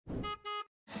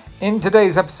In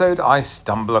today's episode, I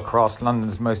stumble across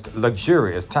London's most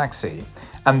luxurious taxi,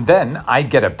 and then I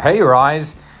get a pay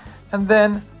rise, and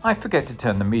then I forget to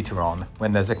turn the meter on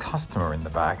when there's a customer in the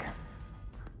back.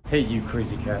 Hey you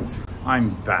crazy cats,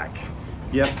 I'm back.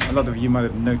 Yep, a lot of you might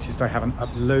have noticed I haven't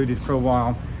uploaded for a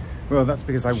while. Well, that's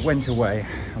because I went away,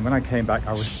 and when I came back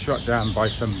I was struck down by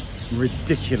some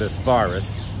ridiculous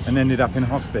virus and ended up in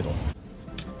hospital.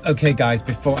 Okay guys,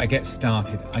 before I get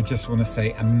started, I just want to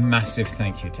say a massive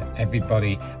thank you to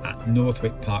everybody at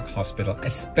Northwick Park Hospital,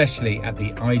 especially at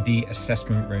the ID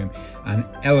assessment room and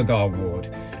Elgar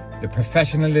ward. The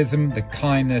professionalism, the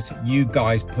kindness, you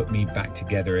guys put me back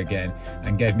together again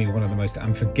and gave me one of the most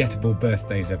unforgettable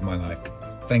birthdays of my life.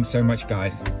 Thanks so much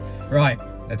guys. Right,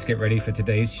 let's get ready for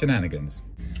today's shenanigans.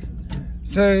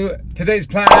 So today's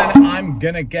plan, I'm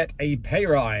gonna get a pay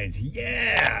rise.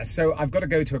 Yeah! So I've got to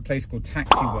go to a place called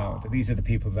Taxi World. These are the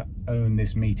people that own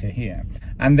this meter here.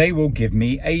 And they will give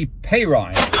me a pay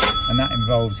rise. And that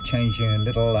involves changing a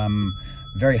little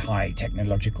very high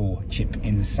technological chip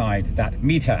inside that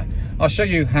meter. I'll show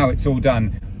you how it's all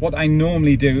done. What I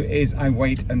normally do is I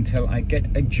wait until I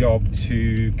get a job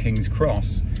to King's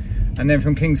Cross. And then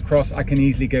from King's Cross, I can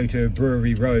easily go to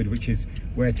Brewery Road, which is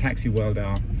where Taxi World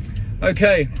are.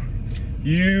 Okay,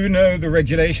 you know the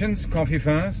regulations. Coffee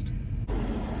first.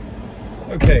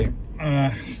 Okay,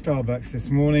 Starbucks this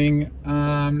morning.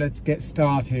 Let's get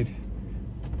started.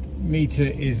 Meter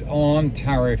is on,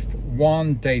 tariff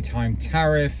 1, daytime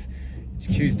tariff. It's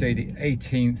Tuesday the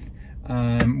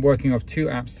 18th. Working off 2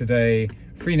 apps today,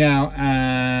 Free Now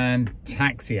and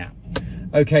Taxi app.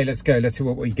 Okay, let's go. Let's see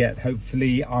what we get.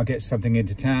 Hopefully I'll get something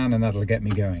into town and that'll get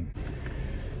me going.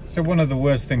 So one of the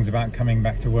worst things about coming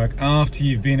back to work after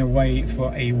you've been away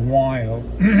for a while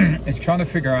is trying to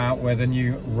figure out where the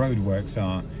new roadworks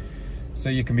are. So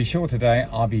you can be sure today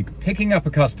I'll be picking up a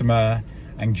customer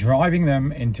and driving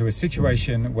them into a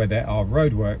situation where there are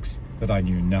roadworks that I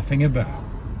knew nothing about.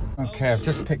 Okay, I've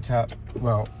just picked up,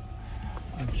 well,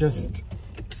 I've just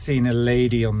seen a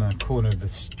lady on the corner of the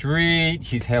street.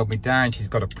 She's held me down, she's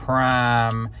got a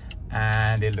pram,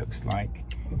 and it looks like,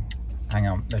 hang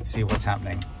on, let's see what's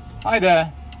happening. Hi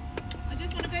there. I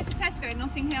just want to go to Tesco in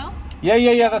Notting Hill.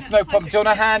 Yeah, that's no problem. Do you want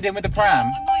a hand in with the pram? I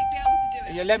might be able to do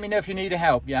it. Yeah, let me know if you need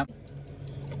help, yeah.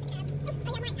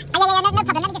 No problem, let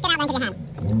me just get out there and give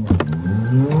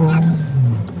you a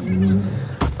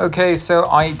hand. Okay, so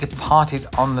I departed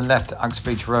on the left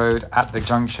Uxbridge Road at the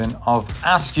junction of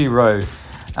Askew Road.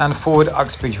 And forward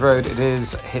Uxbridge Road it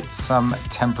is, hit some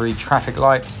temporary traffic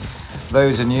lights.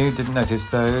 Those are new, didn't notice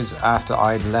those after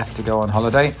I'd left to go on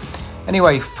holiday.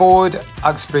 Anyway, forward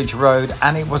Uxbridge Road,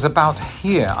 and it was about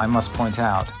here, I must point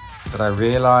out, that I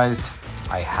realised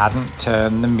I hadn't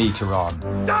turned the meter on.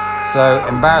 So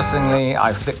embarrassingly,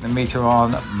 I flicked the meter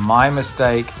on, my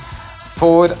mistake.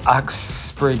 Forward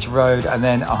Uxbridge Road and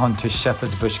then on to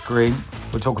Shepherd's Bush Green.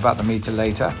 We'll talk about the meter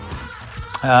later.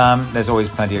 There's always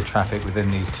plenty of traffic within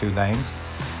these 2 lanes.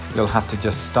 You'll have to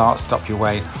just stop your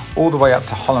way all the way up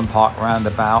to Holland Park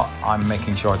roundabout. I'm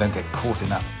making sure I don't get caught in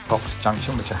that box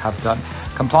junction, which I have done.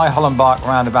 Comply Holland Park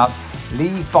roundabout,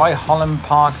 leave by Holland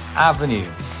Park Avenue.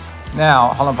 Now,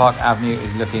 Holland Park Avenue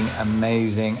is looking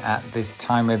amazing at this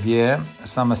time of year.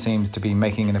 Summer seems to be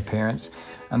making an appearance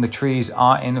and the trees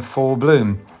are in full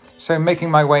bloom. So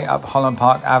making my way up Holland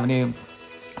Park Avenue,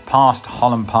 past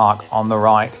Holland Park on the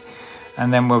right,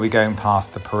 and then we'll be going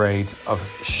past the parades of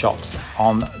shops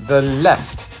on the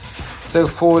left. So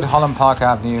forward Holland Park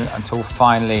Avenue until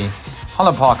finally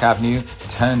Holland Park Avenue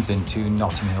turns into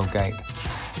Notting Hill Gate.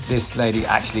 This lady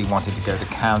actually wanted to go to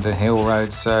Camden Hill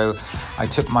Road, so I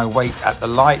took my weight at the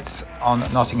lights on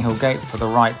Notting Hill Gate for the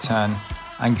right turn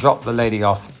and dropped the lady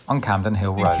off on Camden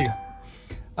Hill Road. Thank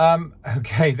you.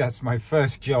 Okay, that's my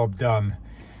first job done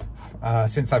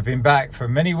since I've been back for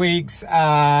many weeks.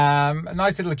 A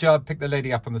nice little job, picked the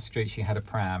lady up on the street, she had a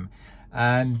pram.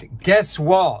 And guess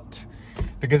what?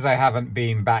 Because I haven't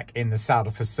been back in the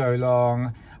saddle for so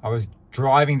long, I was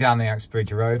driving down the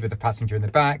Uxbridge Road with a passenger in the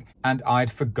back and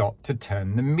I'd forgot to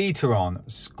turn the meter on.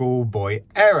 Schoolboy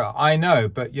error, I know,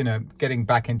 but you know, getting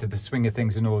back into the swing of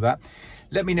things and all that.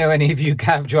 Let me know any of you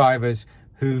cab drivers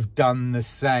who've done the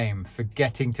same,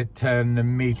 forgetting to turn the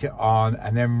meter on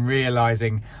and then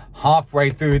realising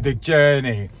halfway through the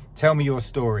journey. Tell me your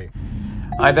story.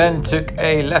 I then took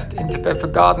a left into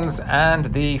Bedford Gardens and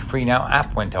the Free Now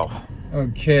app went off.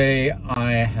 Okay,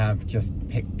 I have just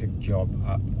picked a job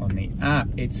up on the app.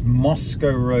 It's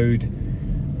Moscow Road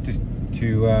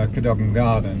to Cadogan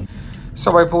Garden.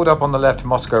 So I pulled up on the left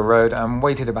Moscow Road and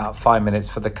waited about 5 minutes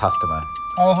for the customer.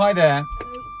 Oh, hi there.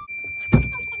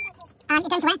 You're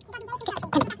going to where?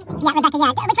 Yeah, Rebecca,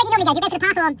 yeah. Which way do you normally go? Do you go for the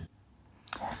park or?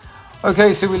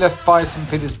 Okay, so we left by St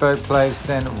Petersburg Place,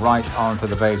 then right onto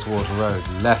the Bayswater Road.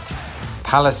 Left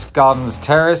Palace Gardens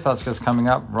Terrace, that's just coming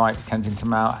up, right Kensington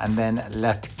Mall, and then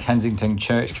left Kensington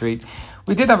Church Street.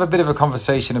 We did have a bit of a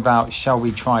conversation about shall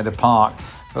we try the park,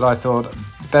 but I thought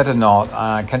better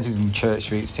not. Kensington Church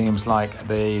Street seems like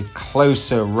the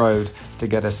closer road to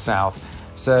get us south.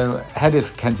 So headed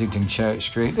for Kensington Church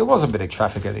Street. There was a bit of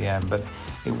traffic at the end, but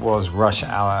it was rush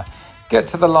hour. Get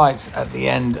to the lights at the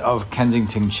end of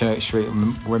Kensington Church Street.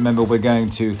 Remember, we're going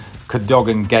to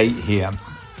Cadogan Gate here.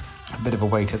 A bit of a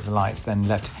wait at the lights, then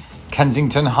left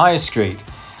Kensington High Street.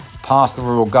 Past the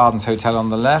Royal Gardens Hotel on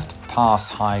the left,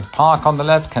 past Hyde Park on the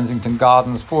left, Kensington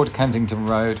Gardens, forward Kensington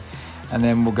Road, and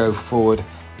then we'll go forward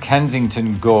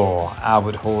Kensington Gore,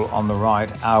 Albert Hall on the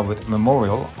right, Albert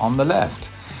Memorial on the left.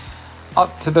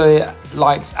 Up to the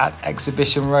lights at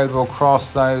Exhibition Road, we'll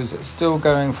cross those, still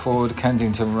going forward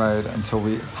Kensington Road until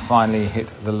we finally hit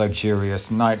the luxurious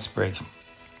Knightsbridge,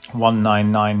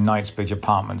 199 Knightsbridge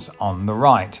Apartments on the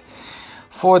right.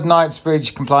 Forward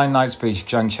Knightsbridge, complying Knightsbridge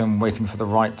Junction, waiting for the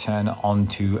right turn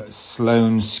onto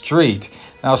Sloane Street.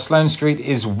 Now Sloane Street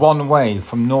is one way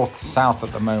from north-south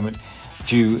at the moment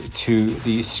due to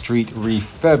the street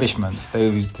refurbishments.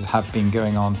 Those have been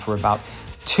going on for about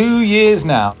 2 years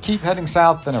now. Keep heading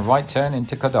south, then a right turn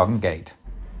into Cadogan Gate.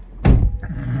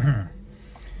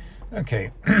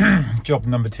 Okay, job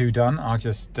number 2 done. I'll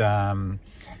just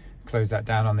close that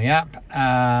down on the app.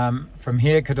 From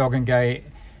here, Cadogan Gate,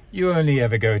 you only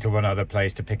ever go to one other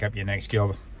place to pick up your next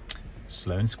job,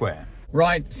 Sloane Square.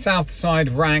 Right, south side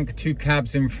rank, 2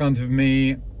 cabs in front of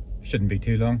me. Shouldn't be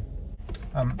too long.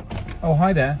 Oh,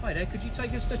 hi there. Hi there, could you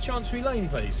take us to Chancery Lane,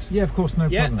 please? Yeah, of course, no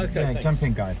problem. Okay, yeah, jump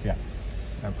in, guys, yeah.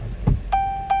 No problem.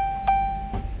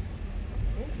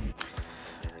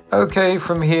 Okay,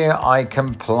 from here I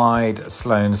complied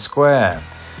Sloane Square.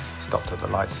 Stopped at the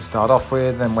lights to start off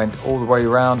with, then went all the way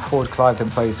around, forward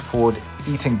Cliveden Place, forward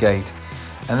Eaton Gate,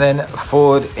 and then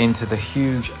forward into the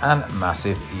huge and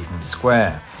massive Eaton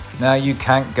Square. Now you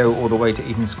can't go all the way to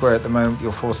Eaton Square at the moment,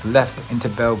 you're forced left into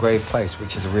Belgrave Place,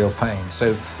 which is a real pain.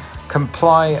 So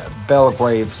comply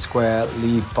Belgrave Square,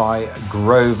 leave by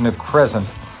Grosvenor Crescent.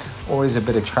 Always a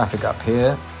bit of traffic up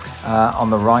here. On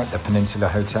the right, the Peninsula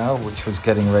Hotel, which was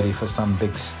getting ready for some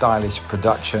big stylish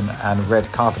production and red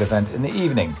carpet event in the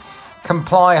evening.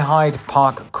 Comply Hyde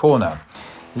Park Corner.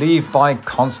 Leave by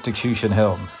Constitution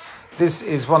Hill. This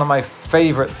is one of my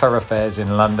favourite thoroughfares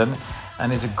in London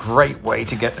and is a great way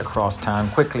to get across town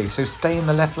quickly. So stay in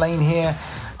the left lane here.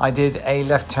 I did a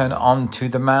left turn onto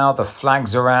the Mall, the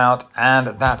flags are out, and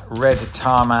that red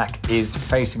tarmac is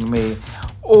facing me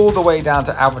all the way down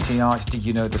to Albany Arch. Do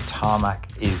you know the tarmac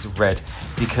is red?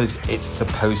 Because it's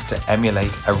supposed to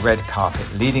emulate a red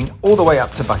carpet leading all the way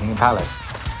up to Buckingham Palace.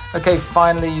 Okay,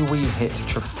 finally we hit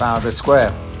Trafalgar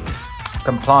Square.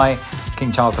 Comply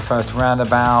King Charles I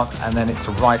roundabout, and then it's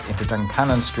right into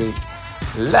Duncannon Street,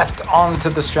 left onto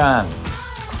the Strand.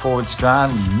 Forward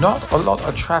Strand, not a lot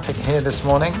of traffic here this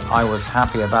morning. I was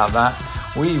happy about that.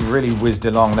 We really whizzed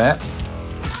along there.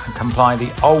 Comply the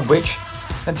Aldwych,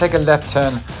 then take a left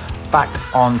turn back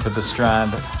onto the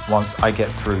Strand once I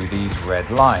get through these red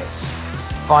lights.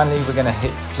 Finally, we're going to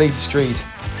hit Fleet Street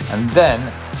and then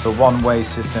the one-way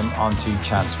system onto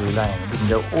Chancery Lane. We can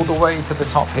go all the way to the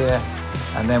top here,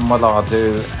 and then what I'll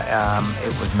do,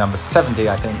 it was number 70,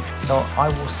 I think, so I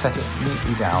will set it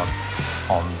neatly down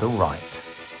on the right.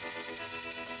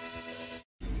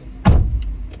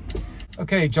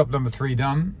 Okay, job number 3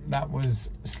 done. That was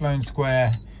Sloane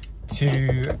Square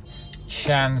to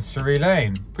Chancery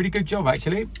Lane. Pretty good job,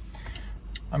 actually.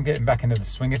 I'm getting back into the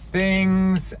swing of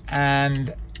things,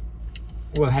 and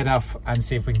we'll head off and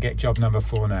see if we can get job number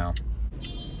 4 now.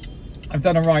 I've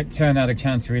done a right turn out of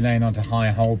Chancery Lane onto High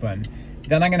Holborn.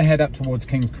 Then I'm going to head up towards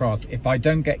King's Cross. If I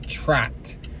don't get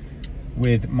trapped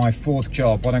with my 4th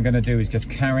job, what I'm going to do is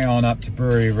just carry on up to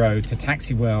Brewery Road to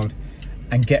Taxi World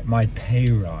and get my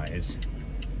pay rise.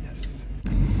 Yes.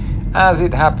 As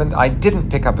it happened, I didn't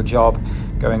pick up a job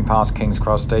going past King's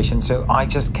Cross Station, so I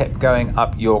just kept going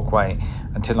up York Way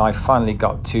until I finally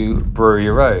got to Brewery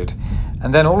Road.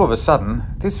 And then all of a sudden,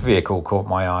 this vehicle caught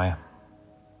my eye.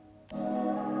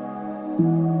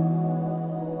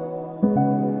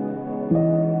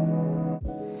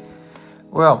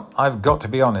 Well, I've got to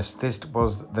be honest, this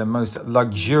was the most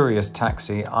luxurious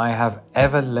taxi I have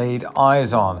ever laid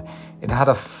eyes on. It had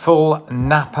a full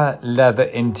Napa leather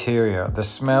interior. The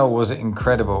smell was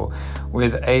incredible,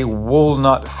 with a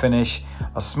walnut finish,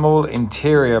 a small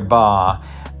interior bar,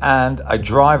 and a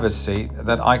driver's seat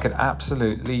that I could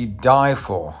absolutely die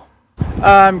for.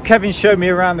 Kevin showed me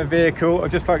around the vehicle.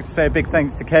 I'd just like to say a big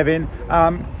thanks to Kevin.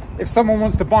 if someone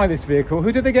wants to buy this vehicle,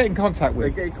 who do they get in contact They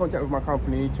with? get in contact with my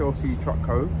company, Chelsea Truck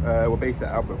Co. We're based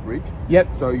at Albert Bridge.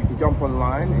 Yep. So you can jump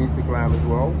online, Instagram as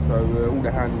well. So all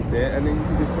the handles there, and then you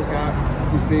can just check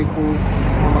out this vehicle,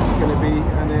 how much it's going to be,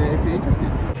 and if you're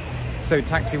interested. So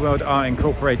Taxi World are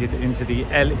incorporated into the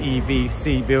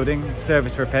LEVC building,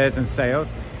 Service Repairs and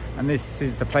Sales. And this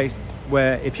is the place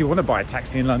where if you want to buy a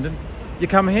taxi in London, you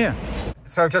come here.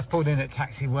 So I've just pulled in at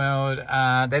Taxi World.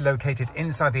 They're located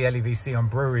inside the LEVC on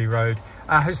Brewery Road.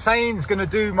 Hussein's going to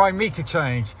do my meter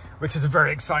change, which is a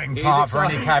very exciting part for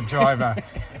any cab driver.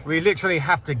 We literally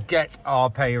have to get our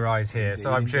pay rise here.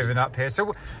 So I've driven up here.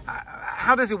 So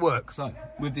how does it work? So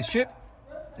with this chip,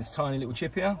 this tiny little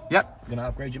chip here, Yep. you're going to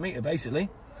upgrade your meter basically.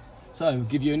 So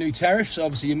give you a new tariff. So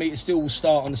obviously your meter still will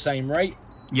start on the same rate.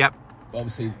 Yep. But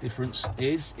obviously the difference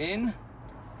is in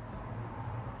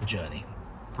the journey.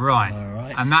 Right. All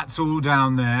right. And that's all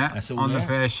down there That's all on the there.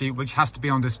 fare sheet, which has to be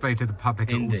on display to the public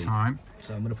Indeed. at all time.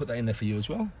 So I'm going to put that in there for you as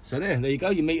well. So there you go.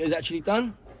 Your meter's actually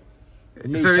done.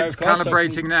 New So it's tariff card.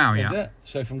 calibrating now, That's yeah? it.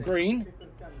 So from green,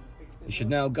 it should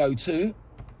now go to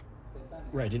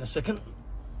red in a second.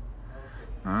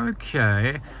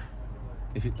 Okay.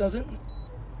 If it doesn't,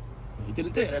 you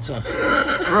didn't do it that time.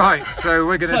 Right, so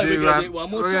we're going So to we're do, gonna do it one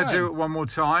more we're gonna time. do it one more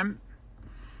time.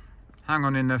 Hang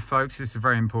on in there, folks. This is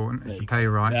very important. It's There the you pay go.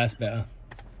 rise. That's better.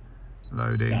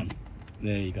 Loading. Done.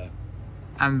 There you go.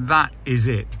 And that is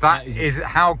it. That is is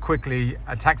how quickly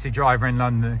a taxi driver in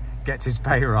London gets his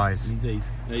pay rise. Indeed.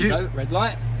 There Do you you- go. Red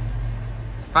light.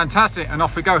 Fantastic. And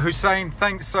off we go. Hussein,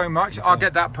 thanks so much. I'll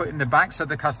get that put in the back so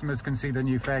the customers can see the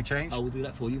new fare change. I will do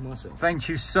that for you myself. Thank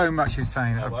you so much,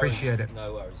 Hussein. I No appreciate worries. it.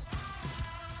 No worries.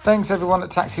 Thanks everyone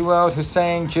at Taxi World,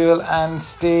 Hussein, Jill and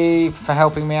Steve for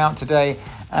helping me out today,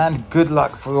 and good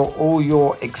luck for all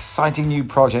your exciting new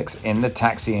projects in the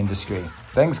taxi industry.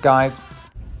 Thanks guys.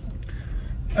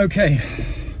 Okay,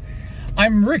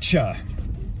 I'm richer,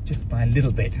 just by a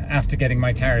little bit, after getting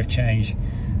my tariff change.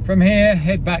 From here,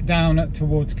 head back down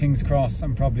towards King's Cross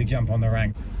and probably jump on the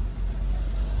rank.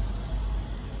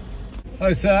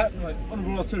 Hello sir. Right,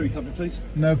 Honourable Artillery Company, please.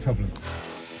 No problem.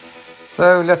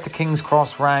 So left the King's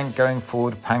Cross rank, going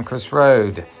forward Pancras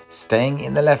Road. Staying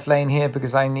in the left lane here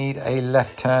because I need a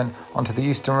left turn onto the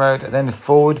Euston Road, then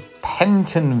forward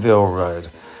Pentonville Road.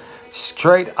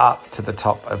 Straight up to the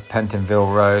top of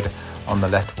Pentonville Road. On the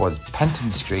left was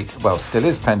Penton Street, well still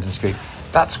is Penton Street.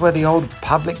 That's where the old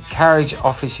public carriage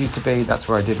office used to be. That's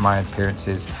where I did my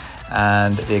appearances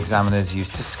and the examiners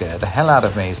used to scare the hell out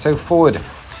of me. So forward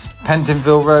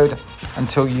Pentonville Road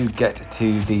until you get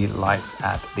to the lights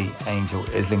at the Angel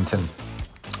Islington.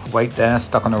 Wait there,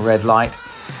 stuck on a red light.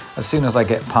 As soon as I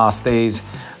get past these,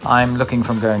 I'm looking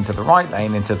from going to the right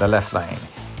lane into the left lane,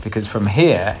 because from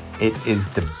here it is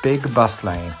the big bus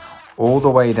lane all the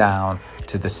way down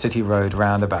to the City Road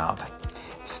roundabout.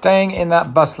 Staying in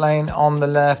that bus lane on the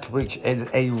left, which is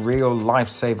a real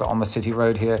lifesaver on the City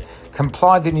Road here,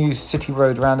 comply the new City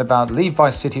Road roundabout, leave by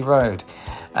City Road,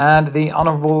 and the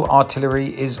Honourable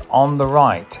Artillery is on the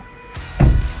right.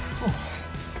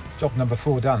 Job number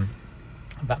 4 done.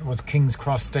 That was King's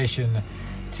Cross Station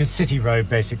to City Road,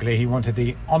 basically. He wanted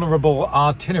the Honourable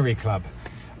Artillery Club.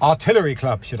 Artillery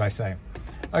Club, should I say.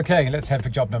 Okay, let's head for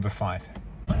job number 5.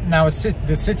 Now,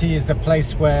 the city is the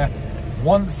place where,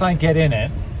 once I get in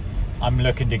it, I'm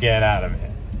looking to get out of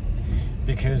it.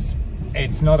 Because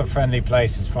it's not a friendly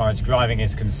place as far as driving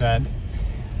is concerned.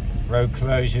 Road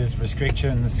closures,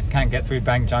 restrictions, can't get through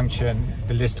Bank Junction,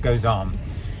 the list goes on.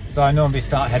 So I normally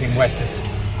start heading west as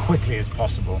quickly as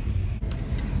possible.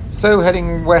 So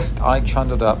heading west, I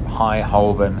trundled up High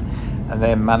Holborn and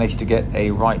then managed to get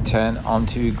a right turn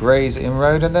onto Gray's Inn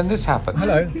Road, and then this happened.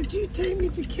 Hello. Could you take me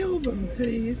to Kilburn,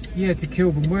 please? Yeah, to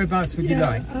Kilburn. Whereabouts would you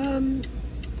like?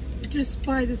 Just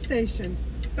by the station.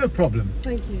 No problem.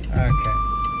 Thank you.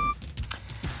 Okay.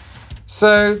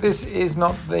 So this is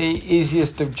not the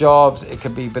easiest of jobs. It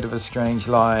can be a bit of a strange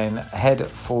line. Head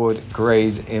forward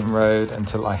Gray's Inn Road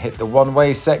until I hit the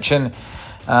one-way section.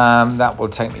 That will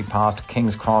take me past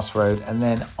King's Cross Road and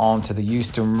then on to the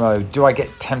Euston Road. Do I get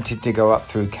tempted to go up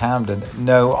through Camden?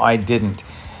 No, I didn't.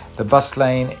 The bus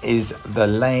lane is the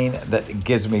lane that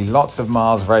gives me lots of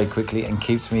miles very quickly and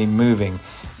keeps me moving.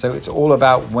 So it's all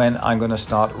about when I'm going to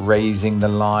start raising the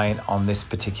line on this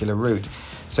particular route.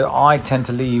 So I tend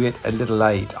to leave it a little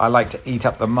late. I like to eat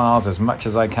up the miles as much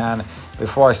as I can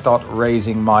before I start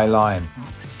raising my line.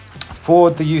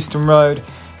 Forward the Euston Road,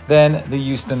 then the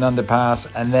Euston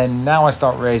Underpass, and then now I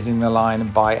start raising the line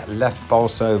by left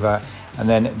Bolsover and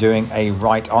then doing a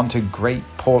right onto Great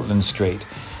Portland Street.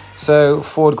 So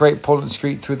forward Great Portland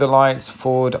Street through the lights,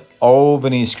 forward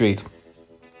Albany Street,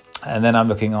 and then I'm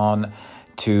looking on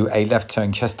to a left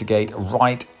turn Chestergate,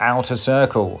 right outer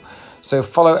circle. So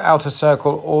follow outer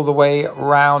circle all the way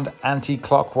round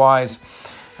anti-clockwise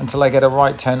until I get a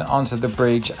right turn onto the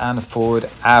bridge and Ford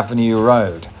Avenue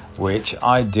Road, which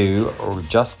I do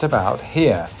just about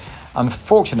here.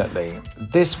 Unfortunately,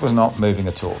 this was not moving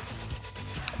at all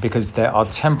because there are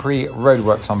temporary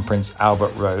roadworks on Prince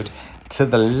Albert Road to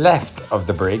the left of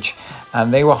the bridge,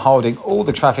 and they were holding all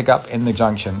the traffic up in the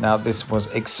junction. Now, this was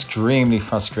extremely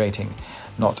frustrating,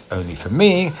 not only for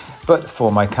me, but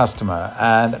for my customer,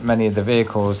 and many of the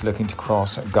vehicles looking to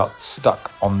cross got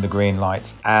stuck on the green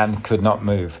lights and could not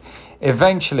move.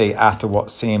 Eventually, after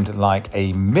what seemed like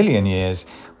a million years,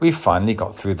 we finally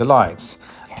got through the lights,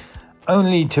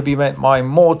 only to be met by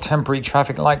more temporary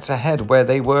traffic lights ahead where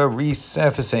they were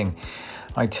resurfacing.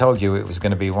 I told you it was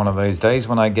going to be one of those days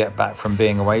when I get back from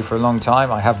being away for a long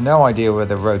time. I have no idea where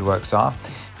the roadworks are.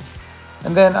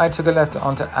 And then I took a left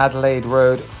onto Adelaide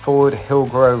Road, Ford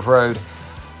Hillgrove Road,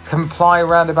 Comply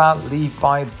roundabout, leave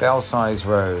by Belsize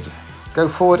Road. Go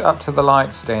forward up to the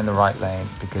light, stay in the right lane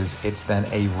because it's then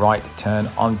a right turn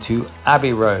onto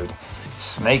Abbey Road.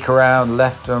 Snake around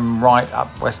left and right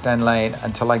up West End Lane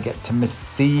until I get to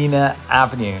Messina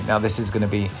Avenue. Now this is going to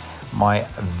be my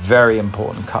very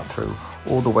important cut through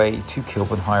all the way to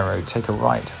Kilburn High Road. Take a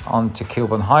right onto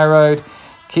Kilburn High Road.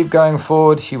 Keep going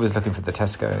forward. She was looking for the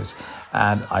Tesco's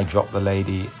and I dropped the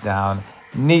lady down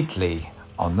neatly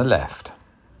on the left.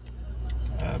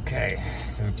 Okay,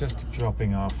 so just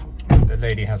dropping off. The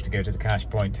lady has to go to the cash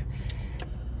point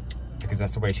because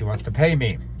that's the way she wants to pay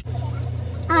me.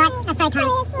 All right, that's very kind.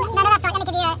 No, that's right. Let me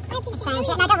give you a change.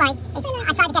 Yeah, no, don't worry.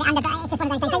 I tried to get it under, but it's just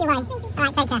one of those days. Don't you worry. All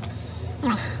right, take care.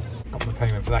 Anyway. Got the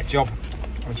payment for that job,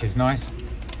 which is nice.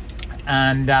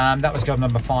 And that was job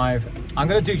number 5. I'm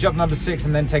going to do job number 6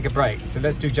 and then take a break. So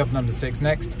let's do job number 6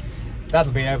 next.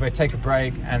 That'll be over, take a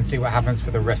break and see what happens for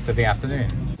the rest of the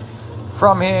afternoon.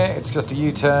 From here, it's just a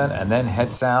U-turn and then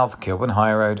head south, Kilburn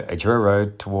High Road, Edgware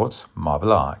Road towards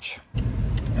Marble Arch.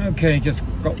 Okay, just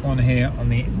got one here on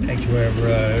the Edgware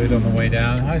Road on the way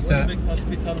down. Hi, sir. Welbeck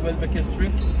Hospital, Welbeck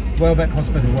Street. Welbeck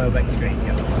Hospital, Welbeck Street,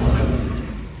 yeah.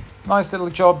 Nice little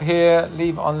job here.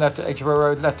 Leave on left at Edgware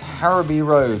Road, left Harrowby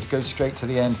Road. Go straight to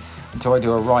the end until I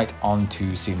do a right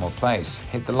onto Seymour Place.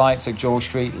 Hit the lights at George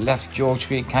Street, left George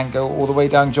Street. Can't go all the way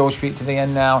down George Street to the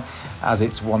end now as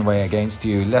it's one way against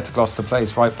you. Left Gloucester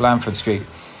Place, right Blandford Street.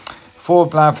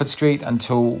 Forward Blandford Street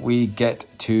until we get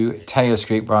to Taylor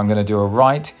Street where I'm going to do a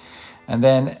right. And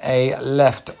then a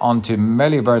left onto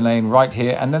Marylebone Lane right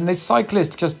here. And then this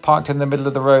cyclist just parked in the middle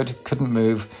of the road, couldn't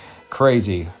move.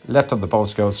 Crazy. Left on the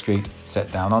Bulstrode Street,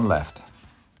 set down on left.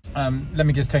 Let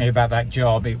me just tell you about that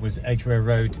job. It was Edgware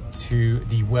Road to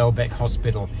the Welbeck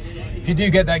Hospital. If you do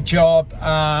get that job,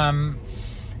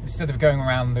 instead of going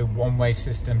around the one-way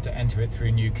system to enter it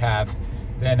through New Cav,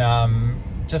 then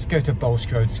just go to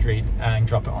Bulstrode Street and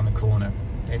drop it on the corner.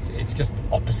 It's just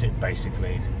opposite,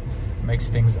 basically. It makes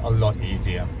things a lot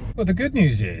easier. Well, the good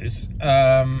news is,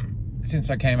 since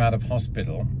I came out of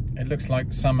hospital, it looks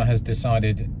like summer has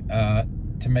decided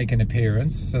to make an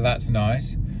appearance, so that's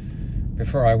nice.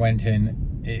 Before I went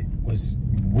in, it was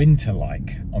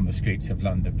winter-like on the streets of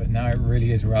London, but now it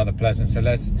really is rather pleasant. So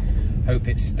let's hope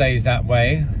it stays that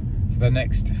way for the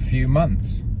next few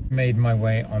months. Made my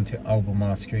way onto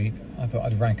Albemarle Street. I thought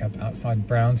I'd rank up outside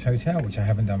Brown's Hotel, which I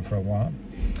haven't done for a while.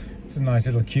 It's a nice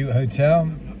little cute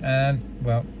hotel, and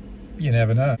well, you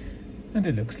never know. And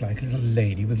it looks like a little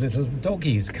lady with little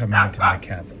doggies coming into my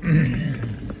cab.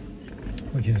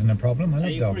 Which isn't a problem, I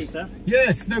love dogs. Free, sir?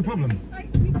 Yes, no problem.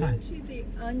 We go to the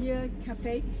Anya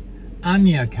Cafe.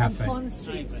 Anya Cafe. Bond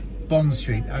Street. Bond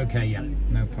Street, okay, yeah,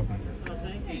 no problem.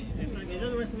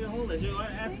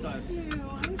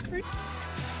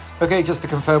 Okay, just to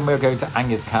confirm, we're going to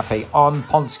Anya's Cafe on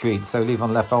Pont Street. So leave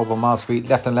on left Albemarle Street,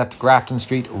 left and left Grafton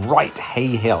Street, right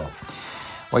Hay Hill.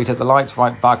 Wait at the lights,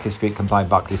 right Berkeley Street, comply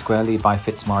Berkeley Square, leave by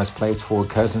Fitzmaurice Place, forward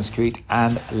Curzon Street,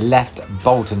 and left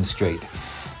Bolton Street.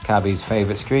 Cabby's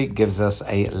favourite street gives us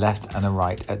a left and a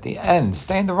right at the end.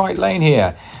 Stay in the right lane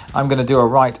here. I'm going to do a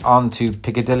right onto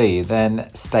Piccadilly, then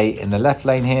stay in the left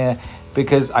lane here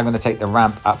because I'm going to take the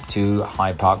ramp up to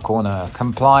Hyde Park Corner.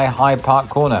 Comply Hyde Park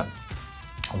Corner.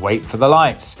 Wait for the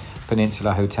lights.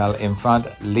 Peninsula Hotel in front.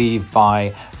 Leave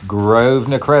by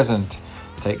Grosvenor Crescent.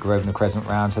 Take Grosvenor Crescent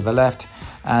round to the left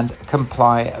and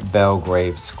comply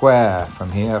Belgrave Square.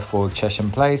 From here, forward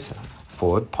Chesham Place,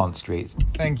 forward Pont Street.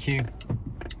 Thank you.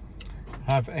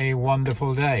 Have a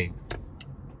wonderful day.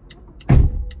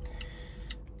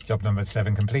 Job number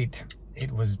 7 complete.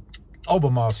 It was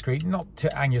Albemarle Street, not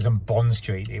to Anya's and Bond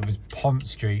Street. It was Pont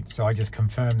Street, so I just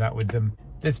confirmed that with them.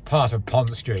 This part of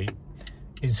Pont Street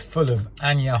is full of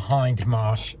Anya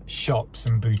Hindmarsh shops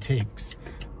and boutiques,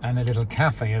 and a little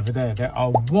cafe over there. There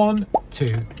are 1,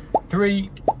 2,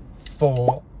 3,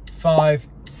 4, 5,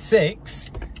 6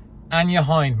 Anya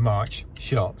Hindmarsh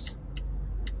shops.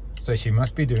 So she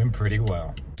must be doing pretty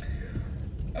well.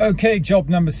 Okay, job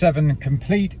number 7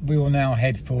 complete. We will now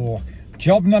head for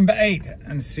job number 8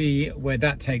 and see where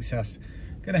that takes us.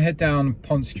 Gonna head down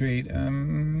Pont Street,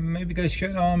 maybe go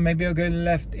straight on, maybe I'll go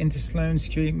left into Sloane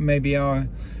Street, maybe I'll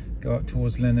go up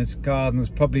towards Leonard's Gardens,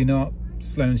 probably not.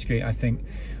 Sloane Street, I think,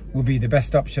 will be the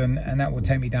best option, and that will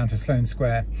take me down to Sloane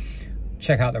Square.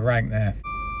 Check out the rank there.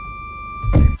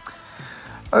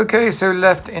 Okay, so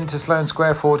left into Sloane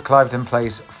Square, forward Cliveden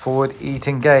Place, forward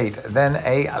Eaton Gate, then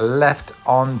a left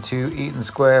onto Eaton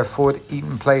Square, forward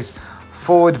Eaton Place,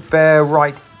 forward bear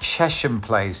right Chesham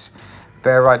Place,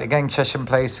 bear right again Chesham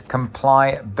Place,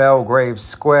 comply Belgrave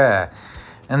Square,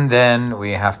 and then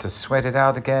we have to sweat it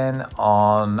out again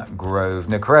on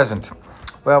Grosvenor Crescent.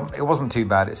 Well, it wasn't too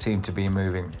bad, it seemed to be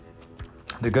moving.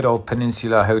 The good old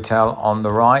Peninsula Hotel on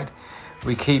the right.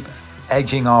 We keep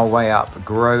edging our way up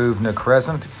Grosvenor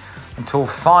Crescent until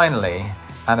finally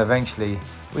and eventually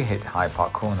we hit Hyde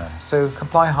Park Corner. So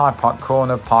comply Hyde Park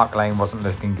Corner, Park Lane wasn't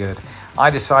looking good. I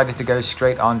decided to go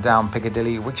straight on down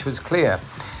Piccadilly, which was clear.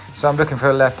 So I'm looking for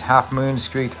a left Half Moon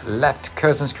Street, left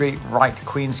Curzon Street, right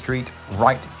Queen Street,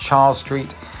 right Charles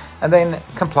Street, and then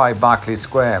comply Berkeley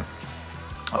Square.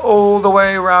 All the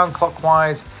way around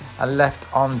clockwise and left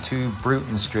onto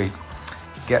Bruton Street.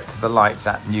 Get to the lights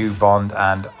at New Bond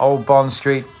and Old Bond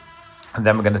Street, and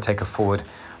then we're going to take a forward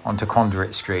onto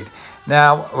Conduit Street.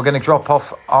 Now we're going to drop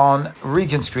off on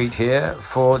Regent Street here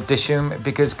for Disham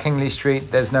because Kingly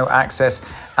Street there's no access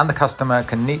and the customer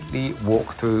can neatly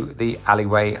walk through the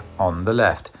alleyway on the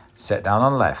left. Set down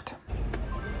on left.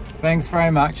 Thanks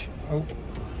very much. Oh,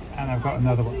 and I've got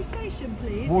another one. Waterloo Station,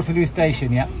 please. Waterloo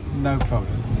Station, yeah, no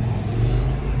problem.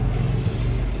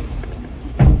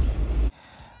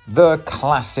 The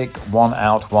classic one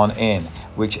out, one in,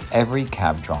 which every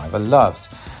cab driver loves.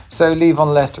 So leave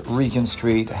on left Regent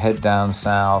Street, head down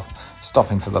south,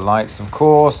 stopping for the lights of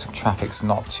course, traffic's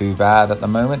not too bad at the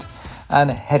moment,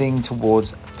 and heading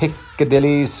towards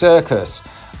Piccadilly Circus.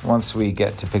 Once we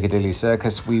get to Piccadilly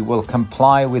Circus, we will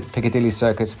comply with Piccadilly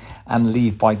Circus and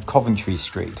leave by Coventry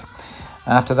Street.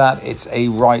 After that, it's a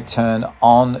right turn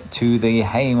on to the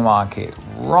Haymarket.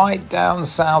 Right down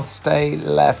South, stay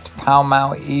left, Pall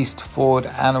Mall East, forward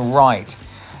and right.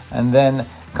 And then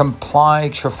comply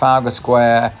Trafalgar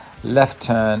Square, left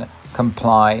turn,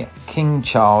 comply King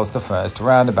Charles I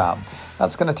roundabout.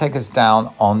 That's going to take us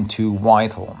down onto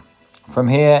Whitehall. From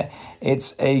here,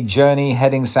 it's a journey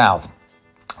heading south.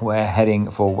 We're heading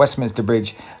for Westminster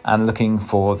Bridge and looking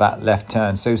for that left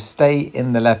turn. So stay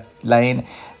in the left lane.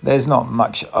 There's not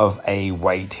much of a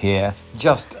wait here,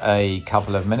 just a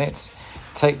couple of minutes.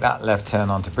 Take that left turn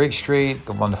onto Bridge Street,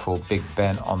 the wonderful Big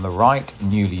Ben on the right,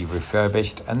 newly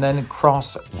refurbished, and then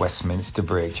cross Westminster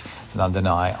Bridge, London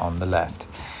Eye on the left.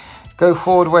 Go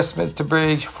forward Westminster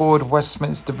Bridge, forward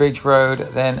Westminster Bridge Road,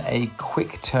 then a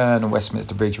quick turn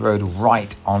Westminster Bridge Road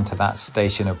right onto that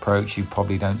station approach. You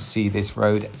probably don't see this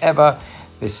road ever.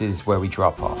 This is where we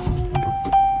drop off.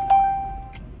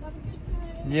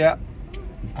 Yeah,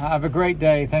 have a great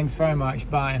day. Thanks very much.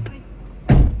 Bye.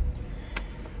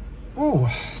 Ooh,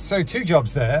 so 2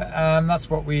 jobs there. That's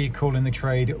what we call in the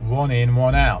trade one in,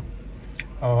 one out.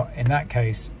 Or in that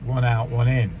case, one out, one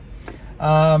in.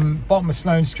 Bottom of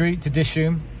Sloane Street to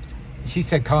Disham. She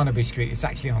said Carnaby Street. It's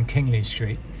actually on Kingly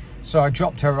Street. So I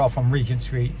dropped her off on Regent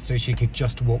Street so she could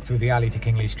just walk through the alley to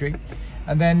Kingly Street.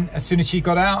 And then as soon as she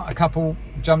got out, a couple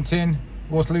jumped in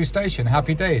Waterloo Station.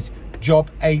 Happy days. Job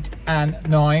 8 and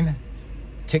 9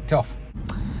 ticked off.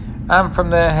 And from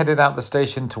there, headed out the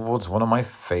station towards one of my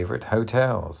favourite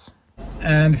hotels.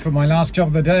 And for my last job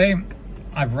of the day,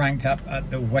 I've ranked up at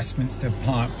the Westminster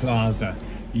Park Plaza.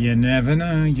 You never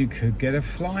know, you could get a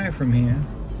flyer from here.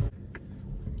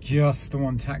 Just the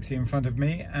one taxi in front of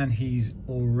me, and he's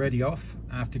already off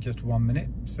after just 1 minute,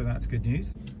 so that's good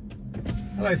news.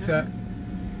 Hello, sir.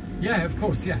 Yeah, of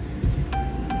course, yeah.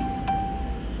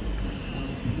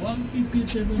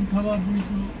 157 Tower Bridge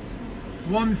Road.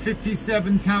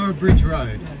 157 Tower Bridge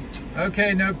Road.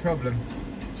 Okay, no problem.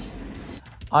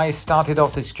 I started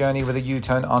off this journey with a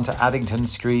U-turn onto Addington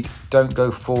Street. Don't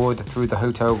go forward through the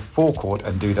hotel forecourt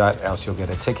and do that, else you'll get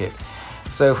a ticket.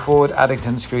 So forward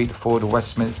Addington Street, forward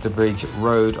Westminster Bridge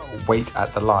Road, wait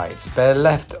at the lights. Bear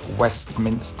left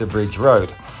Westminster Bridge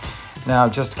Road. Now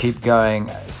just keep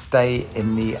going, stay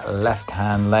in the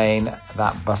left-hand lane.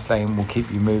 That bus lane will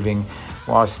keep you moving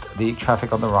whilst the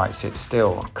traffic on the right sits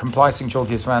still. Comply St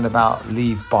George's roundabout,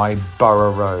 leave by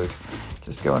Borough Road.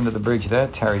 Just go under the bridge there,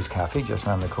 Terry's Cafe, just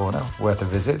around the corner, worth a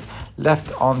visit.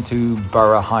 Left onto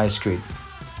Borough High Street.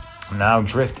 Now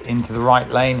drift into the right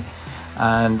lane,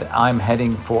 and I'm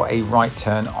heading for a right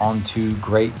turn onto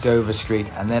Great Dover Street,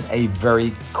 and then a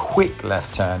very quick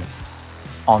left turn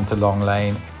onto Long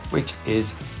Lane, which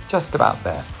is just about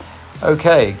there.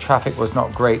 Okay, traffic was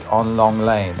not great on Long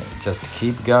Lane. Just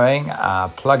keep going,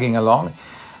 plugging along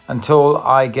until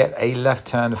I get a left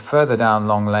turn further down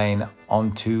Long Lane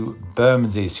onto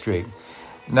Bermondsey Street.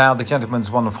 Now, the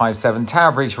gentleman's 157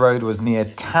 Tower Bridge Road was near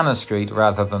Tanner Street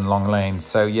rather than Long Lane.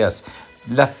 So yes,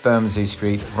 left Bermondsey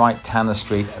Street, right Tanner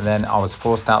Street, and then I was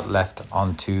forced out left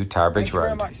onto Tower Bridge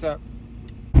Road. Thank you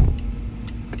very much,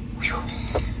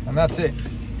 sir. And that's it.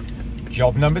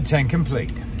 Job number 10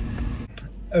 complete.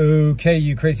 Okay,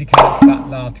 you crazy cats, that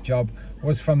last job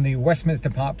was from the Westminster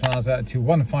Park Plaza to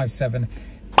 157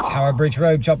 Tower Bridge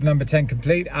Road. Job number 10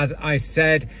 complete. As I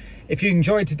said, if you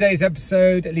enjoyed today's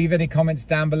episode, leave any comments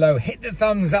down below, hit the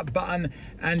thumbs up button,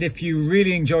 and if you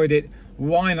really enjoyed it,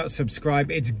 why not subscribe?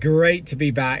 It's great to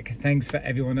be back. Thanks for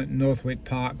everyone at Northwick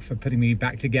Park for putting me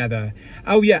back together.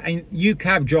 Oh yeah, and you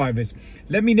cab drivers,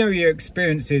 let me know your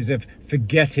experiences of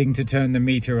forgetting to turn the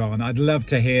meter on. I'd love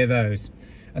to hear those.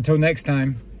 Until next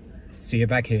time, see you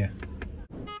back here.